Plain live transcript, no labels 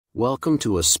Welcome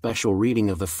to a special reading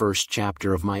of the first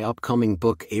chapter of my upcoming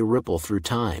book A Ripple Through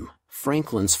Time,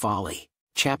 Franklin's Folly.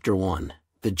 Chapter 1,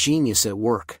 The Genius at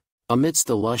Work. Amidst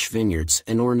the lush vineyards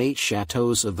and ornate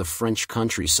chateaux of the French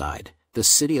countryside, the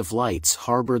City of Lights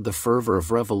harbored the fervor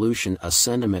of revolution, a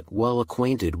sentiment well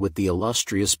acquainted with the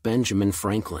illustrious Benjamin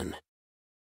Franklin.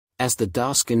 As the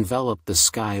dusk enveloped the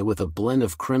sky with a blend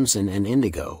of crimson and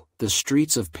indigo, the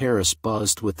streets of Paris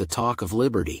buzzed with the talk of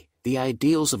liberty, the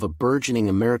ideals of a burgeoning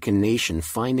American nation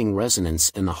finding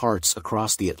resonance in the hearts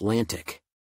across the Atlantic.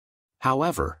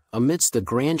 However, amidst the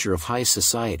grandeur of high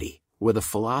society, where the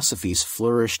philosophies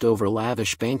flourished over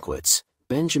lavish banquets,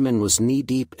 Benjamin was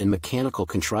knee-deep in mechanical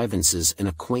contrivances in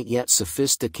a quaint yet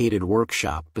sophisticated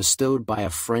workshop bestowed by a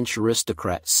French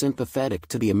aristocrat sympathetic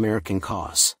to the American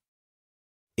cause.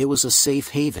 It was a safe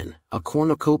haven, a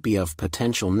cornucopia of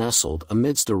potential nestled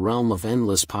amidst a realm of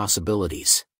endless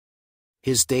possibilities.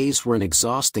 His days were an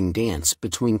exhausting dance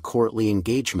between courtly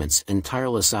engagements and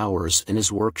tireless hours in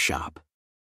his workshop.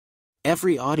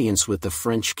 Every audience with the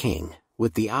French king,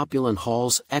 with the opulent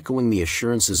halls echoing the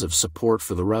assurances of support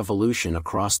for the revolution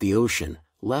across the ocean,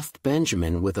 left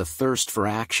Benjamin with a thirst for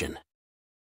action.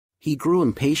 He grew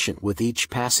impatient with each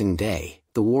passing day.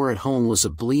 The war at home was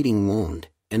a bleeding wound,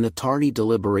 and the tardy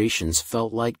deliberations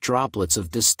felt like droplets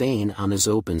of disdain on his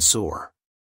open sore.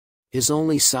 His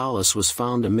only solace was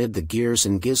found amid the gears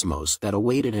and gizmos that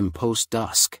awaited him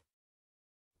post-dusk.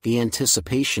 The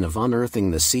anticipation of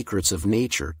unearthing the secrets of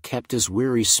nature kept his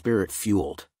weary spirit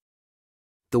fueled.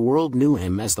 The world knew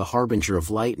him as the harbinger of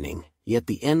lightning, yet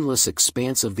the endless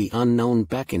expanse of the unknown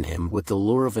beckoned him with the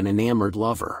lure of an enamored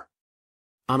lover.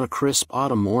 On a crisp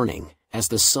autumn morning, as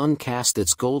the sun cast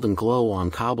its golden glow on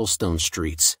cobblestone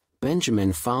streets,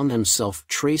 Benjamin found himself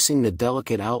tracing the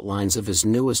delicate outlines of his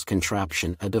newest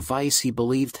contraption, a device he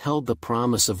believed held the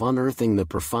promise of unearthing the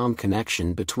profound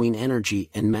connection between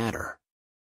energy and matter.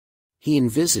 He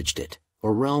envisaged it, a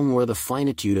realm where the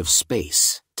finitude of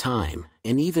space, time,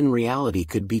 and even reality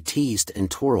could be teased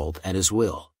and twirled at his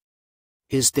will.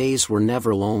 His days were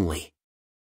never lonely.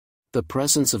 The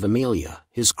presence of Amelia,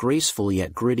 his graceful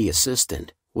yet gritty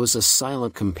assistant, was a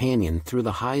silent companion through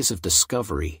the highs of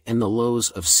discovery and the lows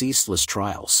of ceaseless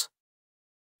trials.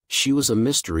 She was a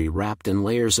mystery wrapped in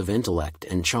layers of intellect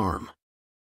and charm.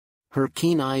 Her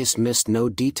keen eyes missed no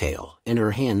detail, and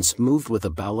her hands moved with a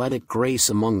balletic grace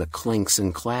among the clinks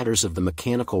and clatters of the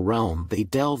mechanical realm they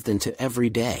delved into every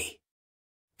day.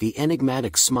 The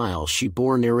enigmatic smile she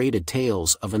bore narrated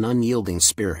tales of an unyielding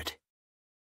spirit.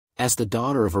 As the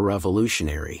daughter of a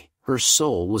revolutionary, her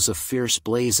soul was a fierce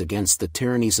blaze against the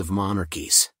tyrannies of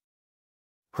monarchies.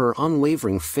 Her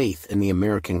unwavering faith in the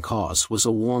American cause was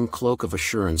a warm cloak of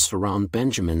assurance around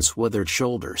Benjamin's withered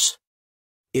shoulders.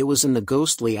 It was in the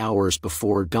ghostly hours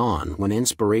before dawn when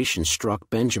inspiration struck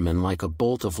Benjamin like a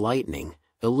bolt of lightning,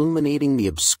 illuminating the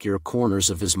obscure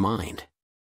corners of his mind.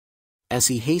 As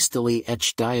he hastily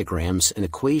etched diagrams and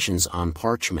equations on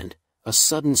parchment, a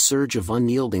sudden surge of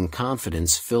unyielding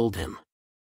confidence filled him.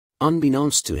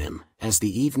 Unbeknownst to him, as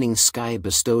the evening sky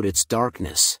bestowed its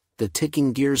darkness, the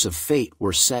ticking gears of fate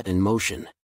were set in motion.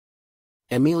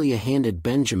 Amelia handed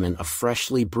Benjamin a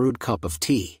freshly brewed cup of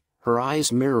tea, her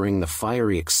eyes mirroring the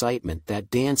fiery excitement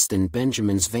that danced in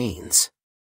Benjamin's veins.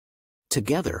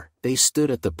 Together, they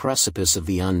stood at the precipice of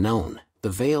the unknown.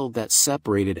 The veil that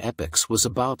separated epochs was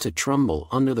about to tremble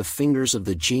under the fingers of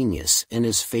the genius and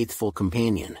his faithful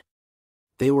companion.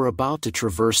 They were about to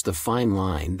traverse the fine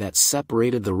line that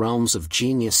separated the realms of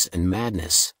genius and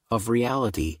madness, of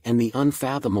reality and the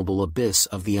unfathomable abyss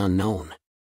of the unknown.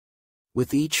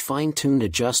 With each fine-tuned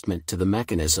adjustment to the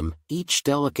mechanism, each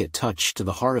delicate touch to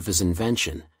the heart of his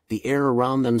invention, the air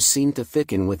around them seemed to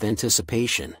thicken with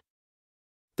anticipation.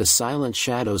 The silent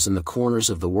shadows in the corners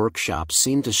of the workshop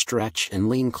seemed to stretch and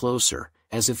lean closer,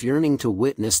 as if yearning to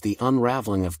witness the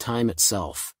unraveling of time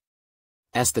itself.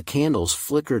 As the candles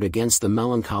flickered against the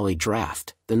melancholy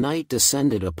draught, the night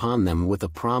descended upon them with a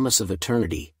promise of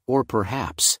eternity, or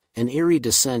perhaps, an eerie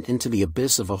descent into the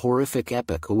abyss of a horrific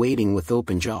epoch awaiting with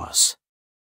open jaws.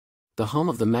 The hum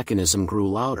of the mechanism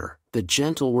grew louder, the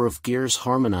gentle whir of gears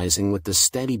harmonizing with the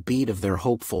steady beat of their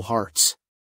hopeful hearts.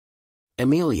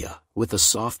 Amelia, with a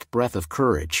soft breath of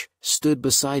courage, stood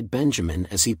beside Benjamin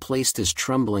as he placed his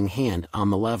trembling hand on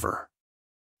the lever.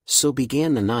 So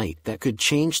began the night that could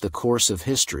change the course of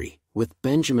history, with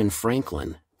Benjamin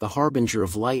Franklin, the harbinger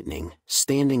of lightning,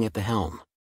 standing at the helm.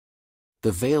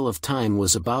 The veil of time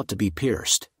was about to be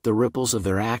pierced, the ripples of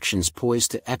their actions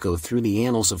poised to echo through the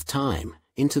annals of time,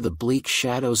 into the bleak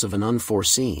shadows of an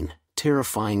unforeseen,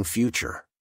 terrifying future.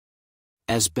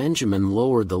 As Benjamin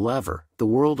lowered the lever, the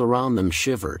world around them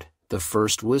shivered, the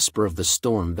first whisper of the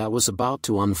storm that was about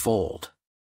to unfold.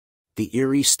 The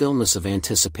eerie stillness of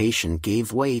anticipation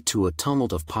gave way to a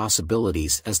tumult of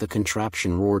possibilities as the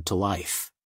contraption roared to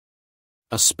life.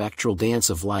 A spectral dance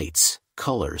of lights,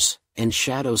 colors, and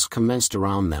shadows commenced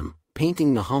around them,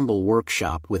 painting the humble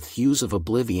workshop with hues of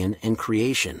oblivion and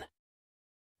creation.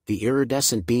 The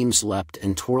iridescent beams leapt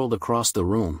and twirled across the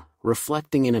room,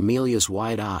 reflecting in Amelia's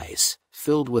wide eyes,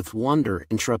 filled with wonder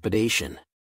and trepidation.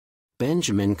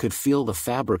 Benjamin could feel the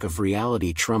fabric of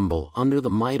reality tremble under the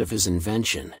might of his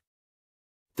invention.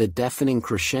 The deafening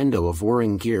crescendo of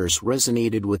whirring gears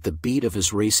resonated with the beat of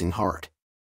his racing heart.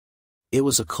 It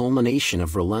was a culmination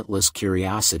of relentless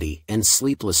curiosity and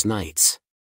sleepless nights.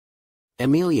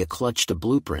 Amelia clutched a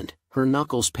blueprint, her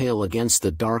knuckles pale against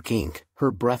the dark ink,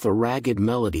 her breath a ragged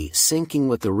melody syncing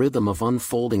with the rhythm of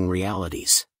unfolding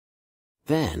realities.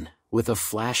 Then, with a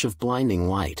flash of blinding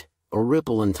light, a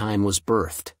ripple in time was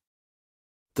birthed.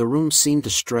 The room seemed to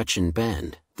stretch and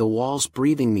bend, the walls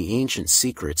breathing the ancient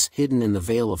secrets hidden in the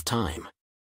veil of time.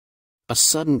 A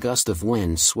sudden gust of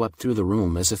wind swept through the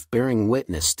room as if bearing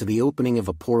witness to the opening of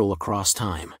a portal across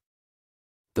time.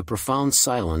 The profound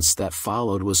silence that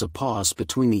followed was a pause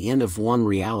between the end of one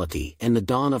reality and the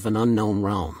dawn of an unknown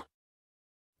realm.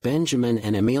 Benjamin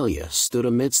and Amelia stood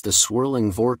amidst the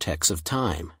swirling vortex of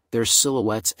time, their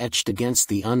silhouettes etched against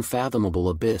the unfathomable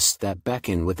abyss that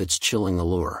beckoned with its chilling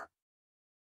allure.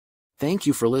 Thank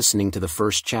you for listening to the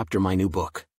first chapter of my new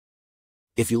book.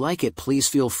 If you like it, please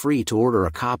feel free to order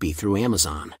a copy through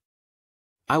Amazon.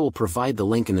 I will provide the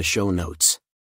link in the show notes.